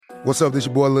What's up, this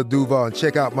your boy Lil Duval, and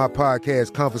check out my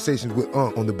podcast, Conversations with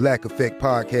Unc, on the Black Effect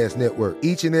Podcast Network.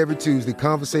 Each and every Tuesday,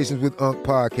 Conversations with Unc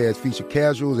podcast feature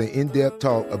casuals and in-depth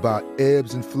talk about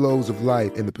ebbs and flows of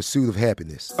life and the pursuit of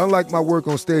happiness. Unlike my work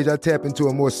on stage, I tap into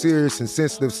a more serious and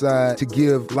sensitive side to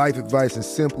give life advice and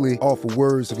simply offer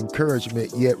words of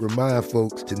encouragement, yet remind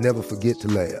folks to never forget to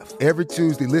laugh. Every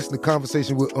Tuesday, listen to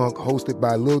Conversations with Unc, hosted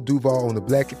by Lil Duval on the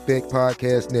Black Effect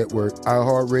Podcast Network,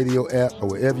 iHeartRadio app, or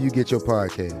wherever you get your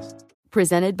podcasts.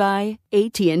 Presented by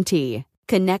AT&T.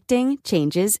 Connecting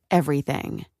changes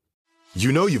everything.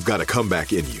 You know you've got a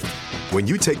comeback in you. When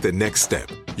you take the next step,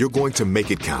 you're going to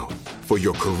make it count. For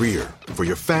your career, for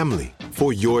your family,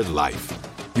 for your life.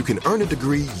 You can earn a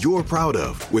degree you're proud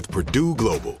of with Purdue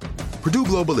Global. Purdue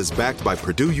Global is backed by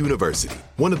Purdue University,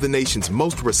 one of the nation's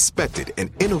most respected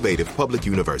and innovative public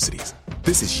universities.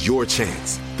 This is your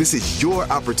chance. This is your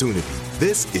opportunity.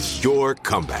 This is your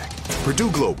comeback.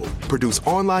 Purdue Global, Purdue's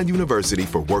online university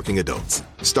for working adults.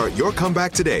 Start your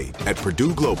comeback today at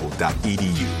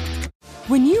purdueglobal.edu.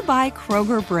 When you buy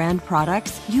Kroger brand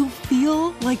products, you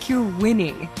feel like you're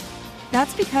winning.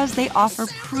 That's because they offer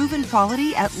proven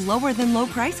quality at lower than low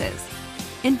prices.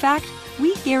 In fact,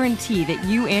 we guarantee that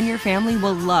you and your family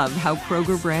will love how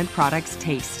Kroger brand products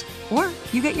taste, or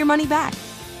you get your money back.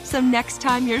 So next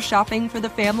time you're shopping for the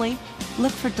family,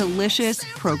 look for delicious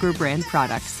Kroger brand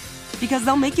products, because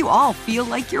they'll make you all feel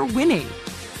like you're winning.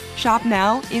 Shop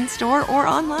now, in-store, or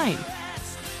online.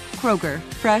 Kroger,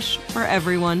 fresh for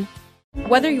everyone.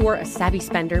 Whether you're a savvy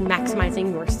spender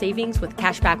maximizing your savings with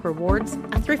cashback rewards,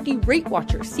 a thrifty rate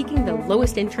watcher seeking the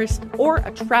lowest interest, or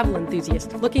a travel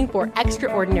enthusiast looking for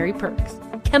extraordinary perks,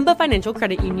 Kemba Financial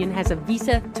Credit Union has a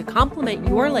visa to complement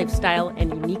your lifestyle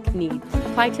and unique needs.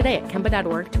 Apply today at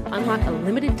Kemba.org to unlock a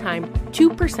limited time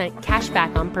 2% cash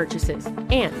back on purchases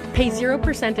and pay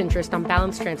 0% interest on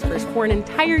balance transfers for an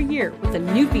entire year with a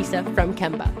new visa from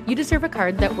Kemba. You deserve a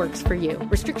card that works for you.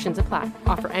 Restrictions apply.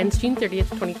 Offer ends June 30th,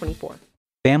 2024.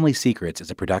 Family Secrets is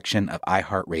a production of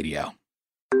iHeartRadio.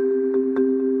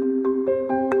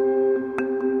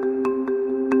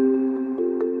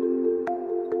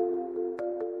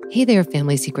 Hey there,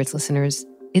 Family Secrets listeners.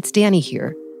 It's Danny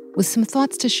here with some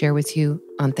thoughts to share with you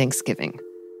on Thanksgiving.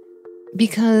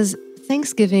 Because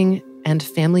Thanksgiving and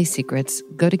family secrets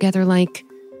go together like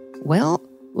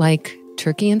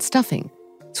turkey and stuffing,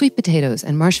 sweet potatoes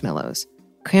and marshmallows,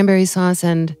 cranberry sauce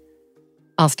and...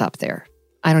 I'll stop there.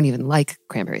 I don't even like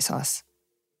cranberry sauce.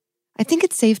 I think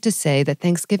it's safe to say that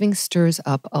Thanksgiving stirs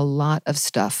up a lot of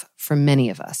stuff for many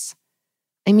of us.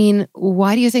 I mean,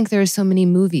 why do you think there are so many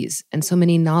movies and so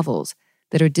many novels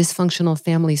that are dysfunctional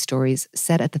family stories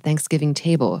set at the Thanksgiving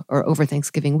table or over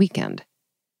Thanksgiving weekend?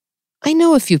 I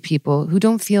know a few people who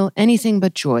don't feel anything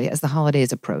but joy as the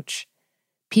holidays approach.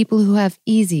 People who have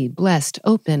easy, blessed,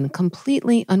 open,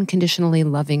 completely unconditionally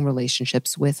loving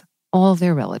relationships with all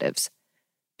their relatives.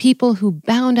 People who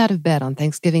bound out of bed on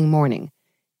Thanksgiving morning,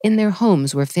 in their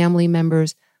homes where family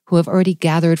members who have already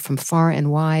gathered from far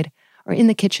and wide are in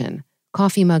the kitchen,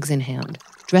 coffee mugs in hand,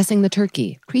 dressing the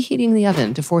turkey, preheating the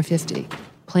oven to 450,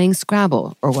 playing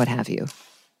Scrabble or what have you.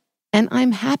 And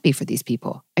I'm happy for these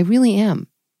people. I really am.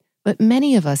 But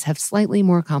many of us have slightly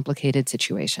more complicated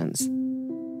situations.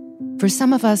 For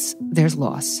some of us, there's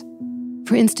loss.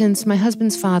 For instance, my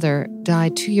husband's father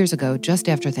died 2 years ago just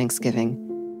after Thanksgiving.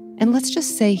 And let's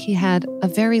just say he had a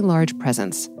very large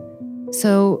presence.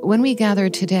 So when we gather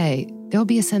today, there'll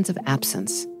be a sense of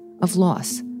absence, of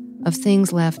loss, of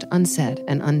things left unsaid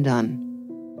and undone.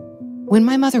 When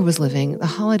my mother was living, the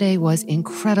holiday was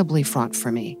incredibly fraught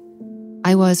for me.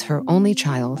 I was her only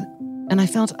child, and I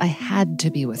felt I had to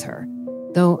be with her,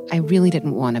 though I really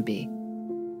didn't want to be.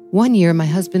 One year, my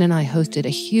husband and I hosted a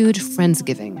huge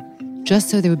Friendsgiving,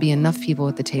 just so there would be enough people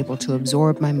at the table to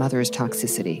absorb my mother's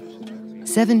toxicity.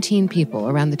 17 people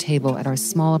around the table at our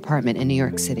small apartment in New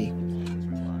York City.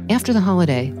 After the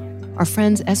holiday, our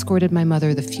friends escorted my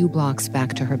mother the few blocks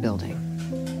back to her building.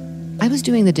 I was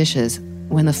doing the dishes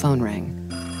when the phone rang.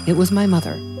 It was my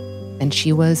mother, and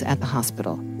she was at the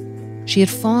hospital. She had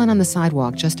fallen on the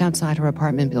sidewalk just outside her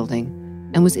apartment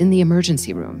building and was in the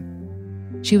emergency room.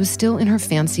 She was still in her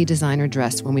fancy designer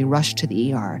dress when we rushed to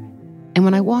the ER, and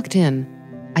when I walked in,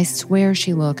 I swear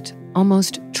she looked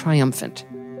almost triumphant.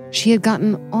 She had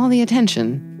gotten all the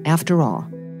attention, after all.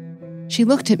 She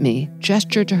looked at me,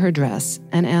 gestured to her dress,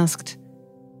 and asked,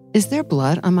 "Is there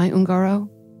blood on my Ungaro?"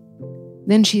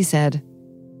 Then she said,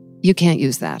 "You can't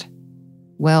use that."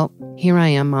 "Well, here I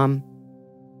am, Mom.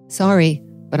 Sorry,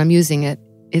 but I'm using it.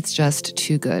 It's just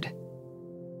too good."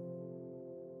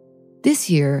 This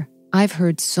year, I've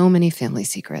heard so many family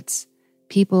secrets.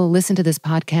 People listen to this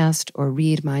podcast or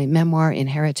read my memoir,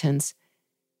 Inheritance,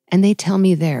 and they tell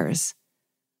me theirs.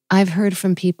 I've heard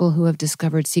from people who have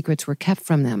discovered secrets were kept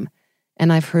from them,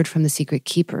 and I've heard from the secret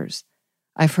keepers.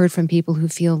 I've heard from people who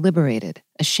feel liberated,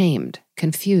 ashamed,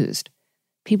 confused,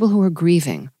 people who are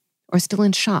grieving, or still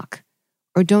in shock,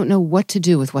 or don't know what to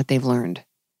do with what they've learned.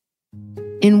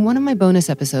 In one of my bonus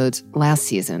episodes last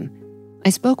season, I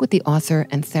spoke with the author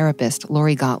and therapist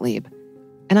Lori Gottlieb,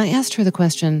 and I asked her the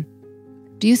question,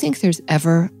 do you think there's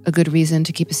ever a good reason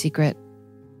to keep a secret?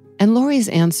 And Lori's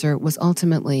answer was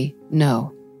ultimately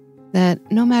no, that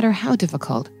no matter how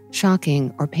difficult,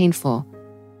 shocking, or painful,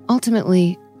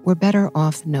 ultimately, we're better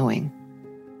off knowing.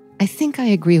 I think I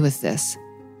agree with this,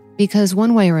 because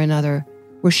one way or another,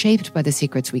 we're shaped by the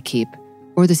secrets we keep,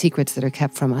 or the secrets that are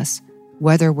kept from us,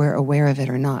 whether we're aware of it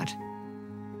or not.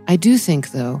 I do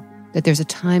think, though, that there's a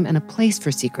time and a place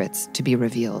for secrets to be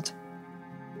revealed.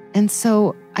 And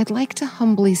so I'd like to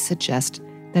humbly suggest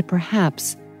that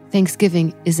perhaps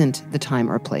Thanksgiving isn't the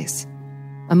time or place.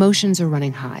 Emotions are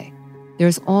running high.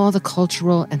 There's all the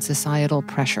cultural and societal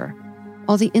pressure,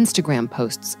 all the Instagram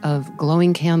posts of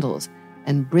glowing candles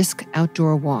and brisk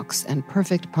outdoor walks and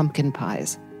perfect pumpkin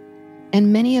pies.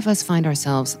 And many of us find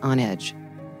ourselves on edge.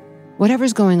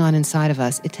 Whatever's going on inside of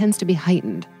us, it tends to be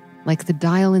heightened, like the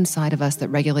dial inside of us that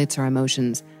regulates our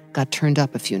emotions got turned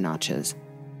up a few notches.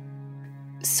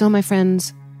 So, my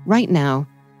friends, right now,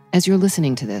 as you're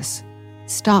listening to this,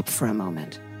 stop for a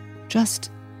moment.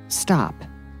 Just stop.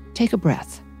 Take a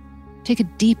breath. Take a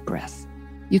deep breath.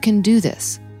 You can do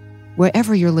this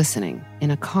wherever you're listening, in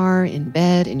a car, in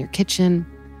bed, in your kitchen,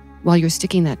 while you're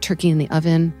sticking that turkey in the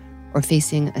oven or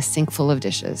facing a sink full of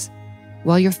dishes.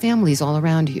 While your family's all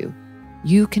around you,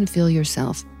 you can feel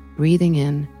yourself breathing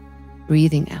in,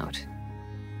 breathing out.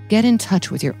 Get in touch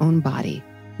with your own body,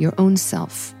 your own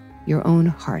self, your own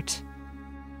heart.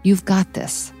 You've got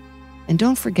this. And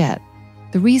don't forget,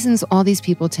 the reasons all these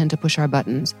people tend to push our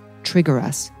buttons, trigger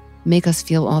us, make us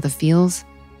feel all the feels,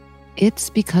 it's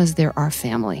because they're our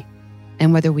family.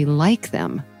 And whether we like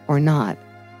them or not,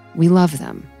 we love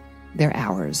them. They're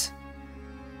ours.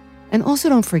 And also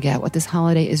don't forget what this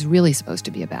holiday is really supposed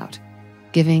to be about: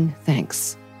 giving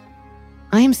thanks.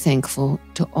 I am thankful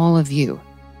to all of you.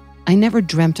 I never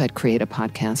dreamt I'd create a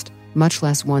podcast, much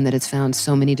less one that has found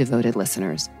so many devoted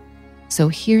listeners. So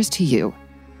here's to you.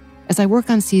 As I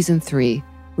work on season 3,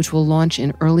 which will launch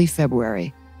in early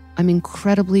February, I'm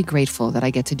incredibly grateful that I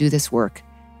get to do this work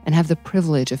and have the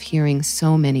privilege of hearing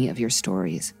so many of your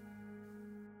stories.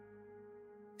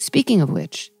 Speaking of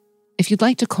which, if you'd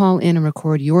like to call in and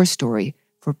record your story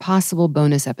for a possible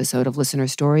bonus episode of Listener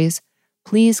Stories,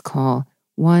 please call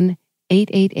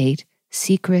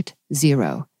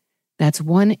 1-888-SECRET-0. That's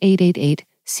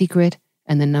 1-888-SECRET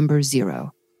and the number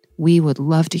 0. We would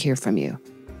love to hear from you.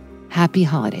 Happy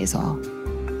holidays, all.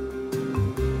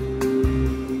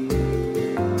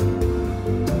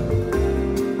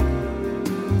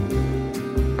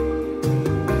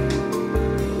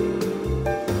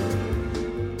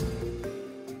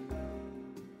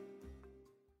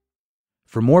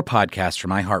 For more podcasts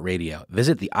from iHeartRadio,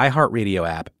 visit the iHeartRadio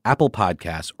app, Apple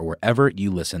Podcasts, or wherever you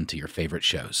listen to your favorite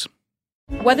shows.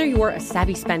 Whether you're a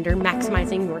savvy spender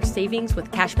maximizing your savings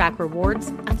with cashback rewards,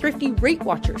 a thrifty rate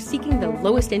watcher seeking the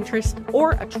lowest interest,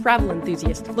 or a travel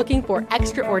enthusiast looking for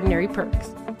extraordinary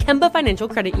perks, Kemba Financial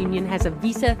Credit Union has a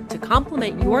visa to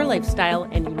complement your lifestyle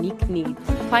and unique needs.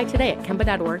 Apply today at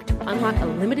Kemba.org to unlock a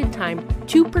limited-time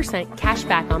 2% cash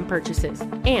back on purchases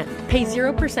and pay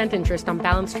 0% interest on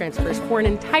balance transfers for an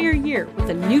entire year with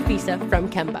a new visa from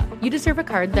Kemba. You deserve a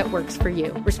card that works for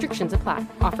you. Restrictions apply.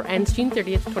 Offer ends June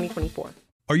 30th, 2024.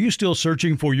 Are you still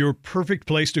searching for your perfect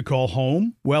place to call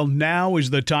home? Well, now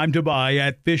is the time to buy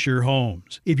at Fisher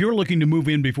Homes. If you're looking to move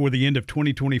in before the end of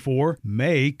 2024,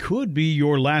 May could be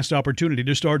your last opportunity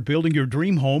to start building your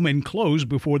dream home and close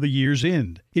before the year's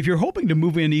end. If you're hoping to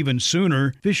move in even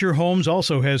sooner, Fisher Homes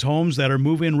also has homes that are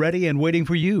move-in ready and waiting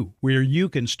for you, where you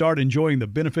can start enjoying the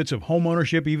benefits of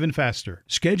homeownership even faster.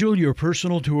 Schedule your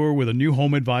personal tour with a new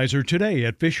home advisor today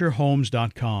at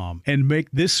FisherHomes.com and make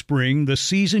this spring the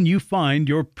season you find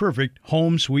your perfect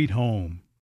home sweet home.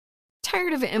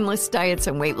 Tired of endless diets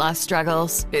and weight loss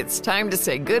struggles? It's time to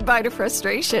say goodbye to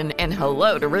frustration and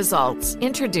hello to results.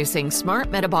 Introducing Smart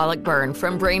Metabolic Burn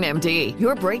from BrainMD,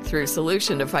 your breakthrough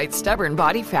solution to fight stubborn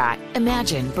body fat.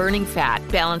 Imagine burning fat,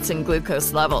 balancing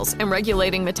glucose levels, and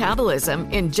regulating metabolism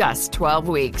in just 12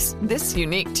 weeks. This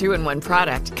unique 2-in-1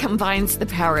 product combines the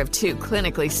power of 2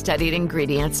 clinically studied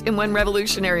ingredients in one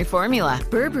revolutionary formula: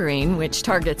 berberine, which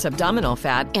targets abdominal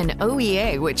fat, and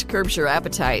OEA, which curbs your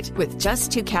appetite. With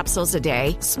just 2 capsules a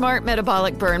day, Smart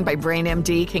Metabolic Burn by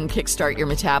BrainMD can kickstart your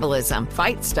metabolism,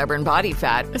 fight stubborn body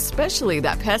fat, especially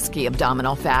that pesky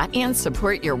abdominal fat, and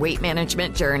support your weight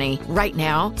management journey. Right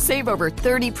now, save over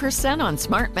 30% on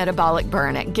Smart Metabolic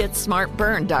Burn at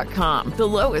GetSmartBurn.com. The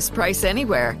lowest price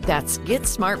anywhere. That's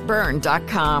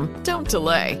GetSmartBurn.com. Don't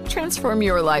delay. Transform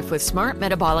your life with Smart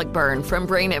Metabolic Burn from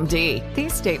BrainMD.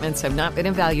 These statements have not been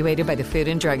evaluated by the Food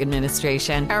and Drug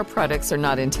Administration. Our products are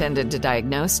not intended to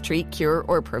diagnose, treat, cure,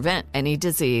 or prevent any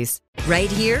disease. Right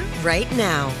here, right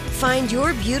now. Find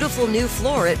your beautiful new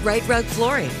floor at Right Rug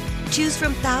Flooring. Choose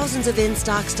from thousands of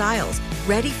in-stock styles,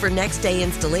 ready for next day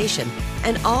installation,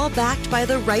 and all backed by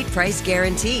the right price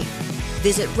guarantee.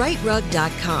 Visit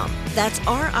rightrug.com. That's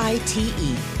RITERUG.com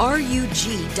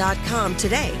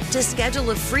today to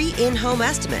schedule a free in-home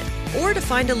estimate or to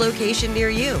find a location near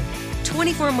you.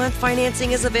 24-month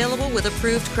financing is available with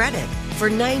approved credit. For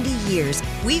 90 years,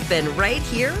 we've been right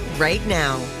here, right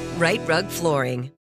now. Right Rug Flooring.